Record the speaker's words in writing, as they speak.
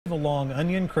along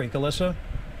Onion Creek. Alyssa?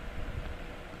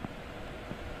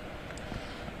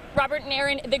 Robert and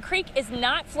Aaron, the creek is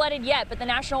not flooded yet, but the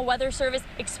National Weather Service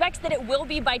expects that it will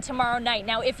be by tomorrow night.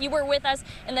 Now, if you were with us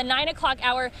in the 9 o'clock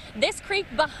hour, this creek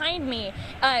behind me,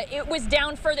 it was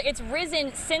down further. It's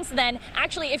risen since then.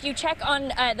 Actually, if you check on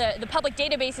the public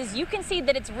databases, you can see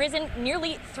that it's risen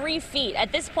nearly 3 feet.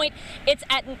 At this point, it's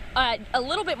at a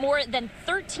little bit more than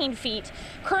 13 feet.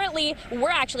 Currently, we're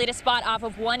actually at a spot off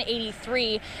of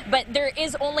 183, but there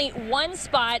is only one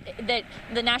spot that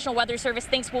the National Weather Service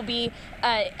thinks will be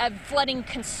a flooding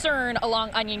concern along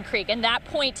Onion Creek, and that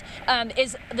point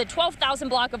is the 12,000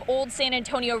 block of Old San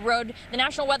Antonio Road. The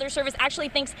National Weather Service actually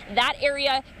thinks that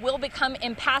area will become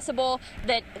impassable,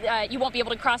 that you won't be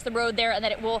able to cross the road there, and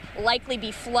that it will likely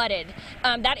be flooded.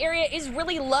 That area is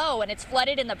really low, and it's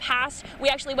flooded in the past. We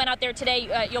actually went out there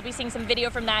today. You'll be seeing some video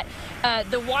from that.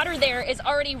 The water there is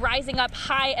already rising up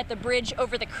high at the bridge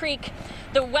over the creek.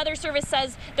 The Weather Service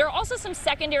says there are also some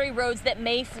secondary roads that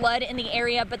may flood in the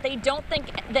area, but they don't think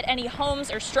that any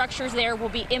homes or structures there will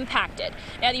be impacted.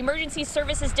 Now, the Emergency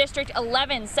Services District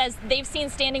 11 says they've seen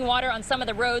standing water on some of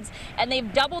the roads, and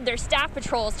they've doubled their staff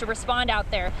patrols to respond out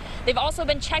there. They've also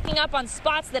been checking up on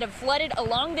spots that have flooded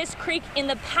along this creek in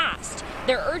the past.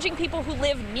 They're urging people who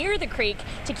live near the creek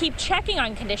to keep checking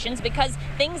on conditions because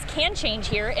things can change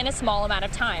here in a small amount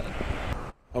of time.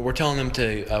 We're telling them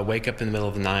to wake up in the middle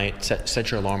of the night,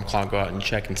 set your alarm clock, go out and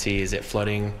check and see, is it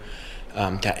flooding,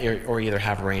 or either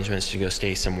have arrangements to go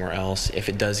stay somewhere else. If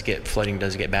it does get, flooding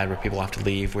does get bad where people have to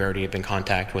leave, we already have been in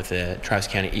contact with the Travis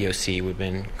County EOC. We've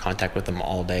been in contact with them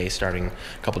all day, starting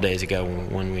a couple days ago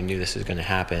when we knew this was going to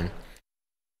happen.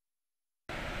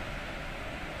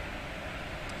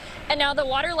 And now the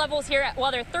water levels here,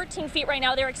 while they're 13 feet right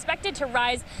now, they're expected to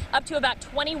rise up to about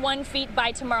 21 feet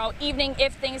by tomorrow evening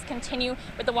if things continue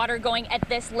with the water going at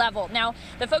this level. Now,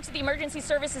 the folks at the Emergency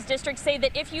Services District say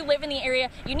that if you live in the area,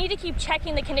 you need to keep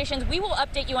checking the conditions. We will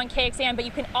update you on KXAN, but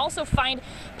you can also find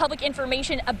public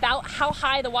information about how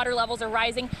high the water levels are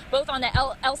rising, both on the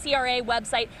LCRA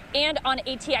website and on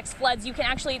ATX Floods. You can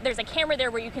actually, there's a camera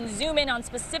there where you can zoom in on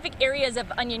specific areas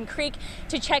of Onion Creek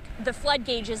to check the flood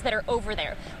gauges that are over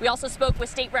there. We also spoke with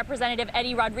State Representative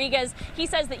Eddie Rodriguez. He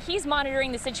says that he's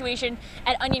monitoring the situation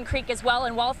at Onion Creek as well,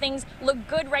 and while things look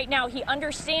good right now, he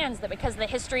understands that because of the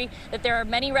history that there are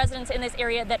many residents in this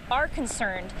area that are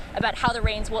concerned about how the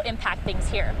rains will impact things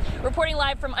here. Reporting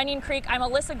live from Onion Creek, I'm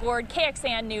Alyssa Gord,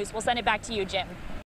 KXAN News. We'll send it back to you, Jim.